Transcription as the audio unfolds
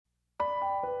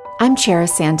I'm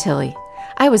Cheris Santilli.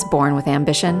 I was born with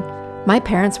ambition. My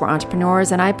parents were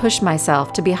entrepreneurs, and I pushed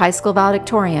myself to be high school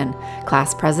valedictorian,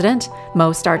 class president,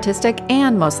 most artistic,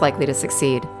 and most likely to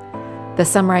succeed. The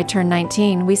summer I turned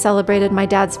 19, we celebrated my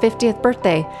dad's 50th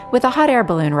birthday with a hot air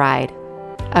balloon ride.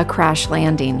 A crash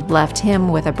landing left him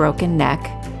with a broken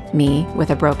neck, me with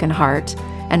a broken heart,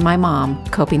 and my mom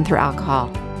coping through alcohol.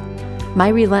 My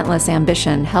relentless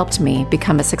ambition helped me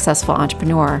become a successful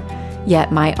entrepreneur,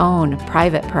 yet my own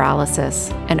private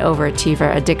paralysis and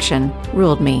overachiever addiction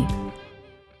ruled me.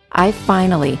 I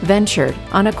finally ventured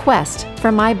on a quest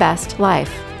for my best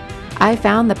life. I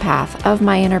found the path of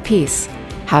my inner peace,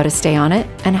 how to stay on it,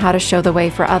 and how to show the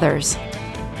way for others.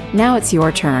 Now it's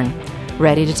your turn.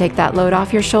 Ready to take that load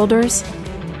off your shoulders?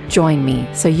 Join me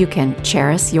so you can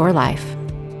cherish your life.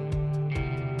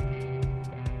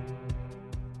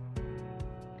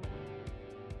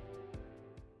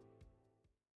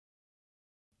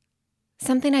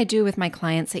 Something I do with my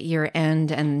clients at year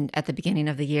end and at the beginning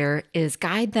of the year is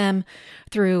guide them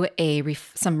through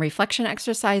some reflection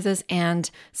exercises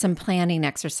and some planning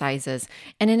exercises,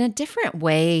 and in a different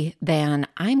way than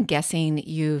I'm guessing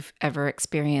you've ever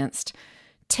experienced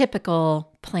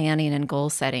typical planning and goal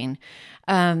setting.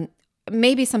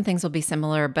 Maybe some things will be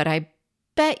similar, but I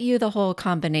bet you the whole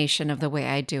combination of the way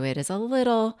I do it is a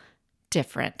little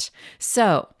different.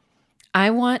 So I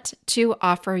want to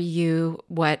offer you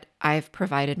what I've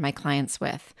provided my clients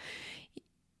with.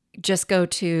 Just go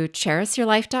to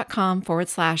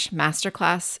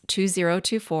cherishyourlife.com/masterclass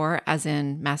 2024, as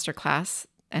in masterclass,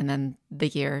 and then the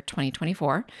year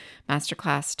 2024,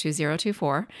 masterclass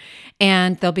 2024.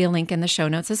 And there'll be a link in the show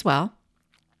notes as well.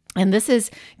 And this is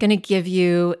going to give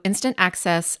you instant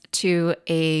access to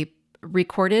a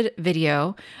recorded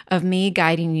video of me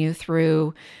guiding you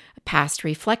through past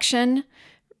reflection,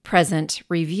 present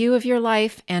review of your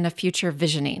life, and a future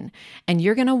visioning. And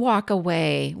you're going to walk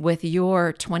away with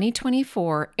your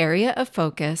 2024 area of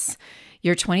focus,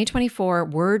 your 2024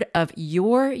 word of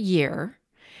your year,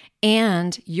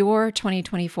 and your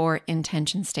 2024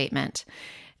 intention statement.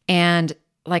 And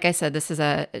like I said, this is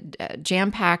a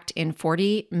jam-packed in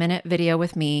 40-minute video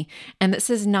with me. And this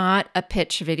is not a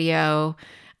pitch video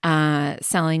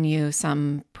selling you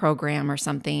some program or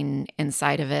something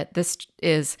inside of it. This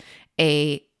is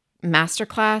a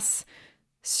masterclass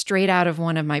straight out of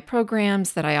one of my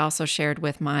programs that I also shared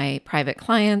with my private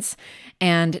clients.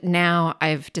 And now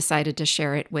I've decided to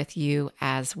share it with you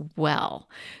as well.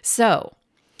 So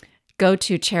go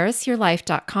to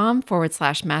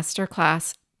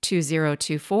cherishyourlife.com/masterclass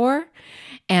 2024,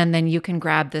 and then you can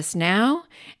grab this now.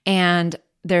 And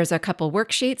there's a couple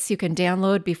worksheets you can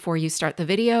download before you start the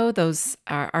video. Those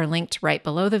are linked right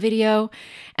below the video.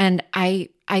 And I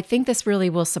think this really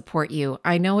will support you.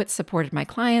 I know it's supported my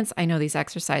clients. I know these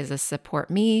exercises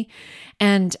support me.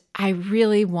 And I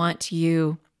really want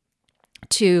you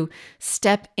to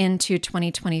step into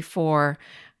 2024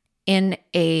 in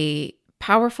a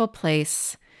powerful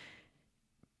place,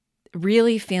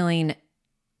 really feeling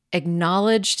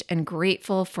acknowledged and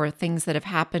grateful for things that have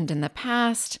happened in the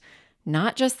past.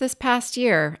 Not just this past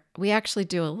year, we actually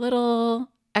do a little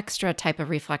extra type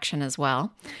of reflection as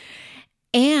well.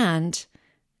 And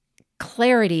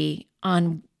clarity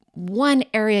on one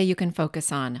area you can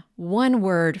focus on, one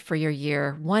word for your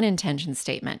year, one intention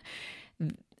statement,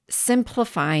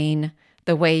 simplifying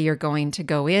the way you're going to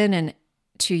go in and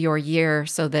to your year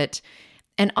so that,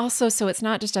 and also so it's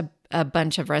not just a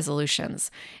bunch of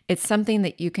resolutions. It's something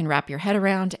that you can wrap your head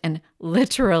around and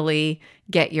literally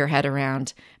get your head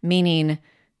around, meaning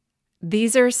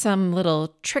these are some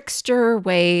little trickster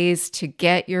ways to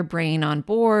get your brain on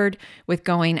board with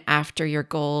going after your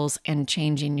goals and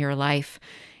changing your life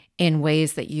in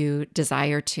ways that you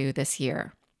desire to this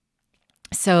year.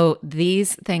 So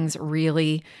these things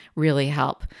really, really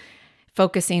help.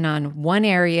 Focusing on one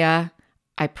area,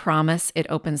 I promise it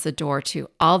opens the door to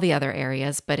all the other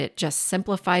areas, but it just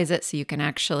simplifies it so you can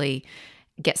actually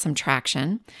get some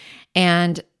traction.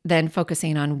 And then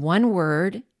focusing on one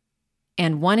word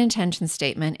and one intention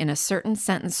statement in a certain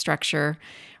sentence structure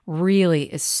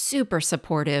really is super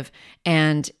supportive.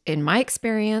 And in my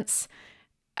experience,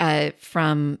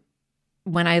 from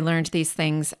when I learned these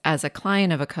things as a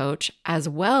client of a coach, as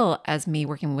well as me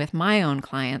working with my own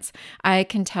clients, I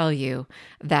can tell you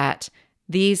that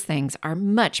these things are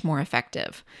much more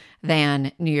effective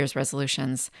than New Year's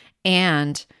resolutions.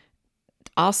 And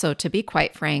also, to be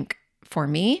quite frank, for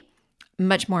me,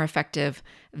 much more effective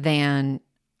than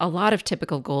a lot of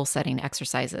typical goal setting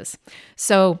exercises.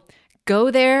 So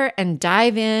go there and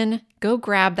dive in, go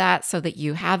grab that so that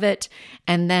you have it,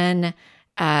 and then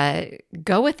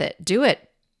go with it, do it.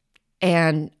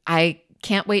 And I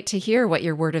Can't wait to hear what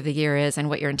your word of the year is and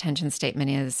what your intention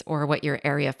statement is or what your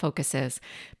area of focus is.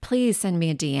 Please send me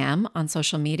a DM on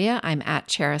social media. I'm at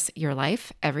Cherish Your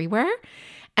Life everywhere.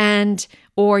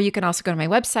 Or you can also go to my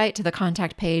website to the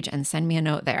contact page and send me a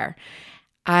note there.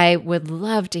 I would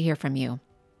love to hear from you.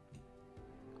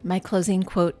 My closing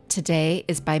quote today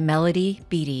is by Melody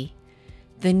Beattie.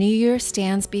 The new year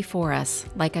stands before us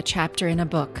like a chapter in a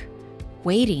book,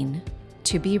 waiting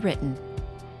to be written.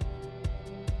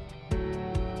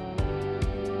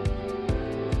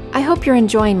 I hope you're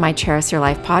enjoying my Cherish Your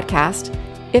Life podcast.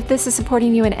 If this is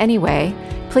supporting you in any way,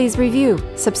 please review,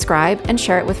 subscribe, and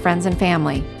share it with friends and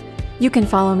family. You can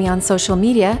follow me on social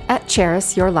media at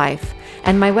Cherish Your Life,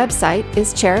 and my website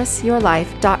is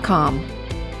cherishyourlife.com.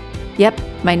 Yep,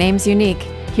 my name's unique.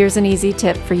 Here's an easy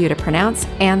tip for you to pronounce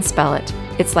and spell it.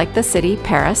 It's like the city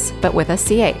Paris, but with a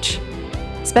CH.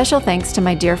 Special thanks to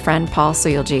my dear friend Paul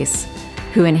Suyulgis,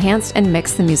 who enhanced and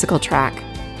mixed the musical track.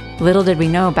 Little did we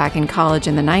know back in college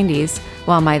in the 90s,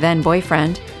 while my then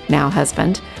boyfriend, now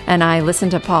husband, and I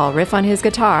listened to Paul riff on his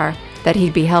guitar, that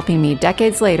he'd be helping me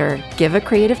decades later give a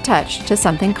creative touch to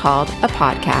something called a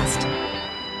podcast.